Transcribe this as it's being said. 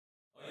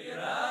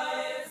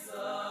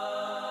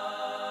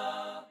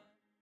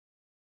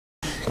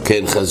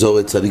כן,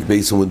 חזור צדיק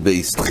בייס עמוד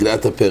בייס,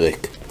 תחילת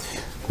הפרק.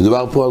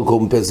 מדובר פה על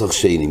קורבן פסח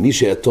שני. מי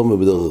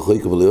שיתום בדרך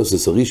רחוקה ולא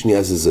יוסס הראשון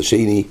יעשה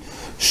השני,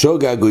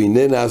 שוגג או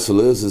איננס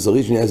ולא יוסס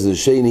הראשון יעשה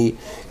השני,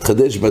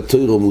 התחדש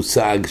בתורה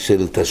מושג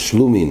של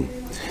תשלומים.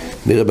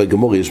 נראה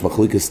בגמור יש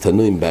מחלוקת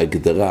תנועים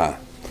בהגדרה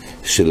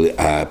של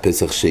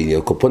הפסח שני.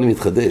 הקופונים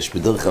מתחדש,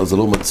 בדרך כלל זה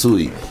לא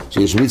מצוי,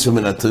 שיש מצווה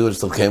מן התורה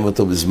שצריך לקיים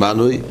אותו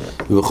בזמנוי,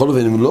 ובכל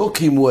אופן אם לא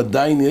קיימו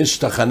עדיין יש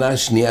תחנה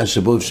שנייה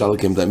שבו אפשר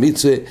לקיים את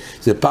המצווה,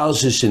 זה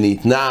פרשה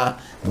שניתנה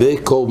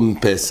בקורבן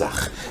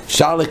פסח.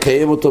 אפשר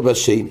לקיים אותו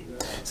בשני.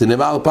 זה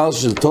נאמר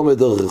פרשה של תום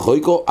דרך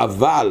רחוקו,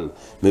 אבל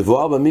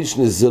מבואר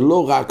במשנה זה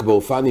לא רק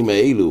באופנים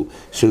האלו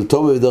של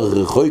תום דרך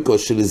רחוקו,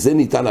 שלזה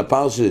ניתן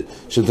הפרשה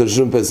של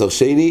תשלום פסח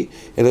שני,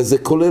 אלא זה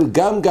כולל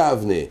גם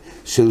גבנה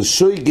של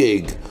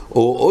שויגג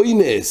או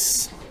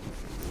אוינס.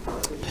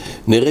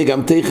 נראה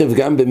גם תכף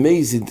גם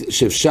במזיד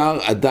שאפשר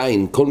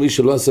עדיין, כל מי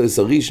שלא עשה את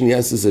הראשון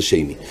יעשה את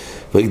השני.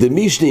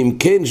 והקדמישנה אם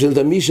כן של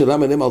דמישנה,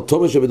 למה נאמר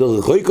תום שבדרך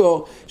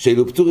רחוקו,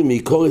 שאלו פטורים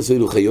מעיקורס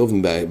ואלו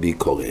חיובים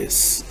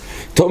בעיקורס.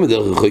 תום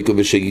דרך רחוקו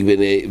ושגיג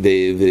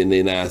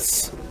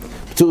ונאנס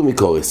פטור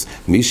מקורס.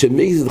 מי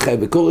שמזיד חי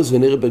בקורס,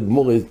 ונראה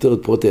בגמור יותר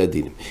את פרוטי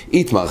הדינים.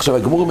 איתמר, עכשיו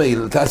הגמור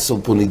תעשו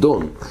פה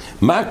נידון.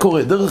 מה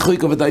קורה? דרך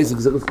רחוקו ודאי זה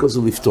גזרת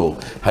כוסו לפתור.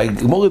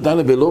 הגמור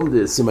דנה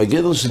בלומדס, עם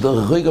הגדר של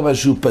דרך רחוקו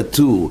משהו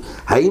פטור.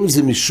 האם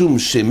זה משום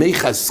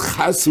שמייחס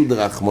חסו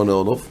דרחמונה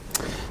עולוב?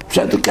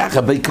 פשוט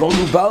ככה, בעיקרון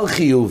הוא בר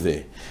חיובי.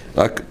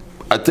 רק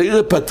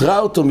התאירה פטרה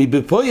אותו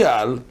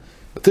מבפויל,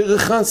 התאירה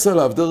חס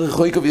עליו, דרך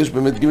רחוקו, ויש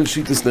באמת ג'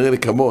 שיטס נראה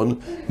לקמון,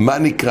 מה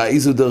נקרא,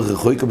 איזו דרך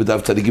רחוקו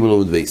בדף צדיק ג'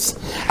 עמוד בייס.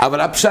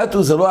 אבל הפשט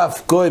הוא, זה לא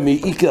אף כהה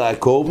מעיקר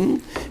הקורבן,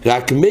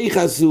 רק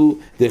מייחסו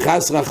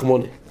דחס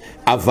רחמונה.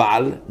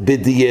 אבל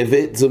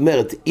בדיעבד, זאת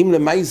אומרת, אם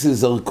למעשה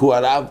זרקו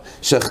עליו,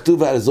 שחטו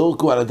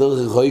וזרקו על הדרך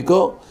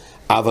רחוקו,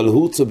 אבל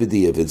הורצו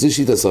בדיעבד. זה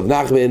שיטת רב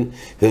נחמן,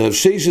 ורב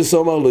ששס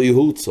אומר לו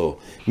יהורצו,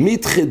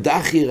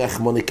 מתחדחי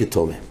רחמונה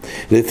כתומה.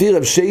 לפי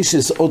רב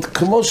ששס, עוד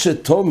כמו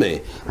שתומה,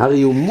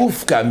 הרי הוא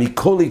מופקע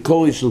מכל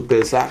עיקורי של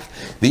פסח,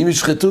 ואם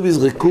ישחטו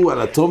ויזרקו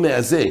על התומה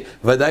הזה,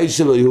 ודאי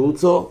שלא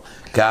יהורצו,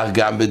 כך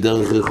גם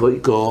בדרך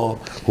רחוקו,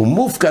 הוא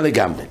מופקע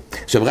לגמרי.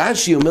 עכשיו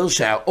רש"י אומר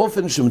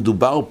שהאופן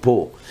שמדובר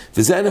פה,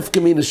 וזה הנפקא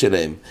מינה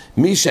שלהם,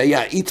 מי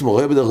שהיה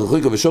איתמור בדרך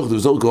רחוקו ושוחט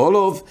וזורקו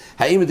עולוב,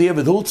 האם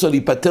דיעבד הורצו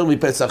להיפטר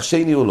מפסח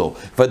שני או לא?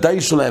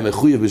 ודאי שלא היה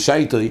מחויב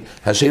בשייטוי,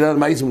 השאלה על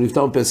מה הוא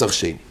נפטר מפסח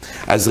שני.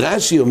 אז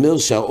רש"י אומר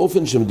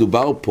שהאופן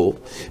שמדובר פה,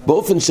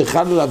 באופן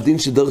שחל עליו דין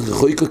שדרך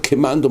רחוקו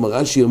כמאן דומר,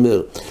 רש"י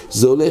אומר,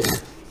 זה הולך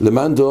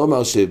למאן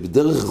דומר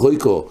שבדרך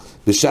רחוקו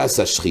בשעס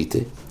השחיתה,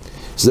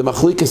 זה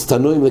מחלוקת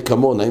תנועים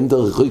לקמון, האם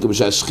דרך רחוקו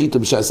בשעה שחיתה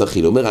או בשעה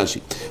אכילה. אומר רש"י,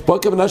 פה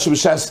הכוונה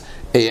שבשעה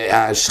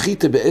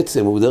השחיתה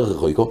בעצם הוא בדרך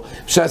רחוקו,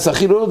 בשעה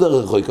אכילה לא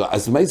דרך רחוקו,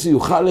 אז מה זה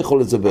יוכל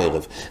לאכול את זה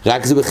בערב?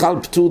 רק זה בכלל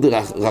פטור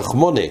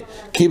דרחמונה,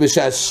 כי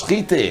בשעה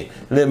שחיתה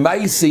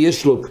למעשה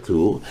יש לו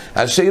פטור.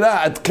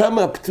 השאלה עד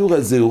כמה הפטור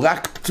הזה הוא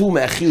רק פטור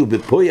מאכיל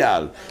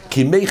בפויל,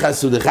 כי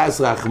מייחס הוא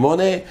דחס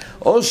רחמונה,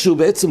 או שהוא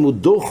בעצם הוא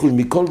דוחל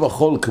מכל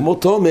וכל כמו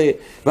תומה,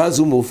 ואז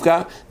הוא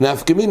מופקע,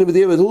 נפקא מינה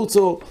בדיעבד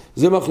הורצו.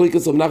 זה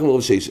מחלוקת רב נחמן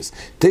ורב ששס.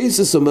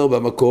 תייסס אומר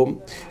במקום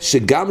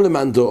שגם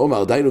למאן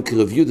דאמר, דהיינו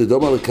כרב יהודה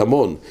דאמר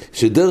לקמון,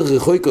 שדרך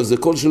רחוקו זה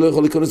כל שלא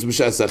יכול להיכנס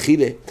בשעה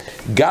אכילה,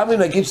 גם אם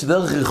נגיד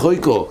שדרך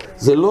רחוקו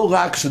זה לא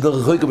רק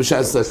שדרך רחוקו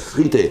בשעה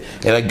שחיתה,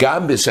 אלא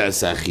גם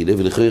בשעה אכילה,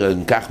 ולכן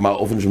אם כך מה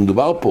האופן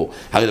שמדובר פה,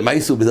 הרי למה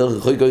יסו בדרך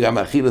רחוקו גם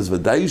אכילה, אז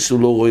ודאי שהוא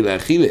לא רואה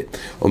לאכילה.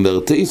 אומר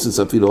תייסס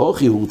אפילו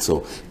הוכי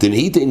הורצו,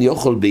 תנהיתן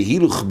יוכל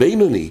בהילוך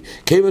בינוני,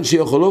 כיוון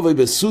שיוכל לבוא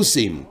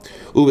בסוסים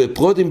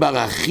ובפרוטים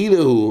בר אכילה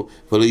הוא,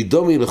 ולא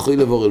ידומי לכוי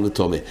לבור אל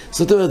ותומה.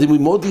 זאת אומרת, אם הוא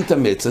מאוד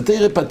יתאמץ,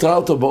 התאירה פטרה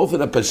אותו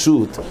באופן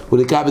הפשוט, הוא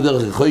נקרא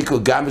בדרך רחוקו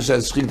גם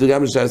בשעה שחיתה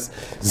וגם בשעה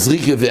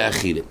זריקה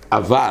ואכילה.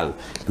 אבל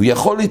הוא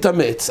יכול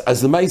להתאמץ,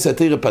 אז למה יצא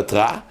התאירה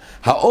פטרה?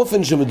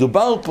 האופן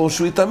שמדובר פה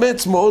שהוא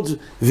יתאמץ מאוד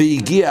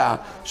והגיע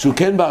שהוא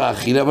כן בר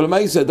אכילה, אבל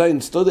למה יצא עדיין,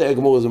 סתודה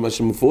הגמור הזה מה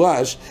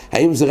שמפורש,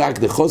 האם זה רק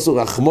דחוסו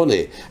רחמונה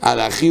על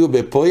האכילו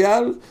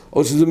בפויל,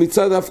 או שזה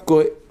מצד אף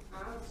כהה?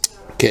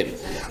 כן.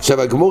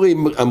 עכשיו הגמור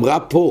אמרה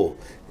פה,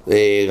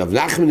 רב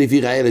נחמן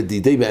הביא ראיה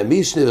לדידי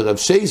מהמשנה ורב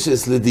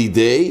ששס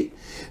לדידי,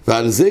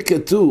 ועל זה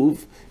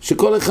כתוב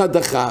שכל אחד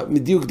דחה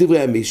מדיוק דברי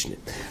המשנה.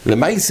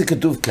 למעשה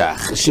כתוב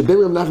כך, שבין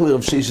רב נחמן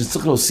ורב ששס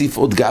צריך להוסיף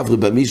עוד גברי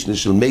במשנה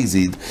של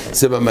מזיד,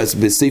 זה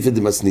בספר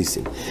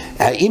דמסניסים.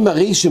 האם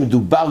הרי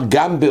שמדובר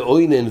גם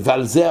באוינן,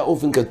 ועל זה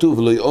האופן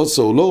כתוב, לא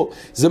יעשו או לא,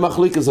 זה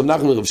מחלוקת רב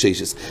נחמן ורב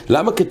ששס.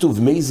 למה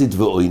כתוב מזיד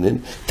ואוינן?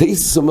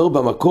 תייסס אומר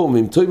במקום,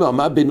 אם תאמר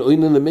מה בין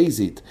אוינן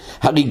למזיד?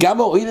 הרי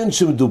גם האוינן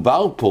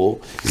שמדובר פה,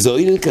 זה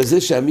אוינן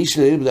כזה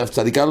שהמשנה בדף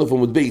צדיק א'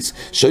 עמוד בייס,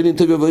 שאוינן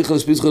טוב יבוא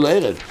יחלס פסחו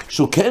לערב,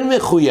 שהוא כן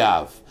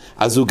מחויב.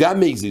 אז הוא גם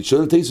מזיד,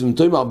 שואל תייסס, אם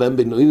תאמר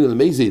בין אוינן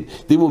למזיד,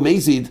 דימו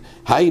מזיד,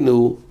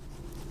 היינו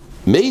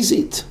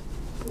מזיד.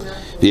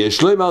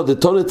 ויש לו אמר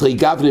דתונת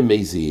ריגבנה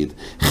מזיד,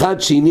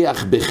 חד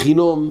שהניח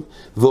בחינום,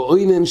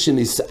 ואוינן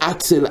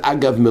שנסעצל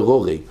אגב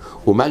מרורי.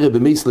 הוא אומר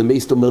במייס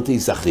למייס אומרת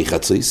ישחרי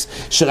חצויס,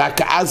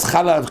 שרק אז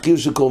חל עליו חיוב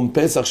שקוראים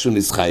פסח שהוא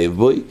נסחייב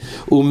בוי,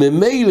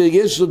 וממילא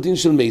יש לו דין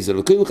של מייזל,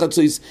 וקוראים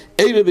חצויס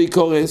אילה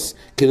ביקורס,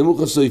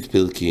 כנמוך חצוית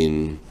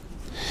פרקין.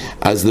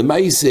 אז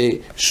למעשה,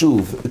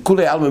 שוב,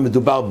 כולי עלמא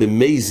מדובר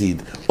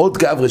במזיד, עוד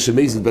גברה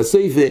שמזיד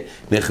בסייפה,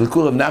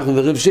 נחלקו רב נחמן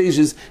ורב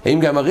ששס, האם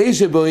גם הרי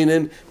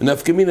שבוינן,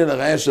 ונפקמין על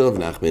הראיה של רב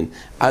נחמן.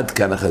 עד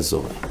כאן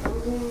החזור.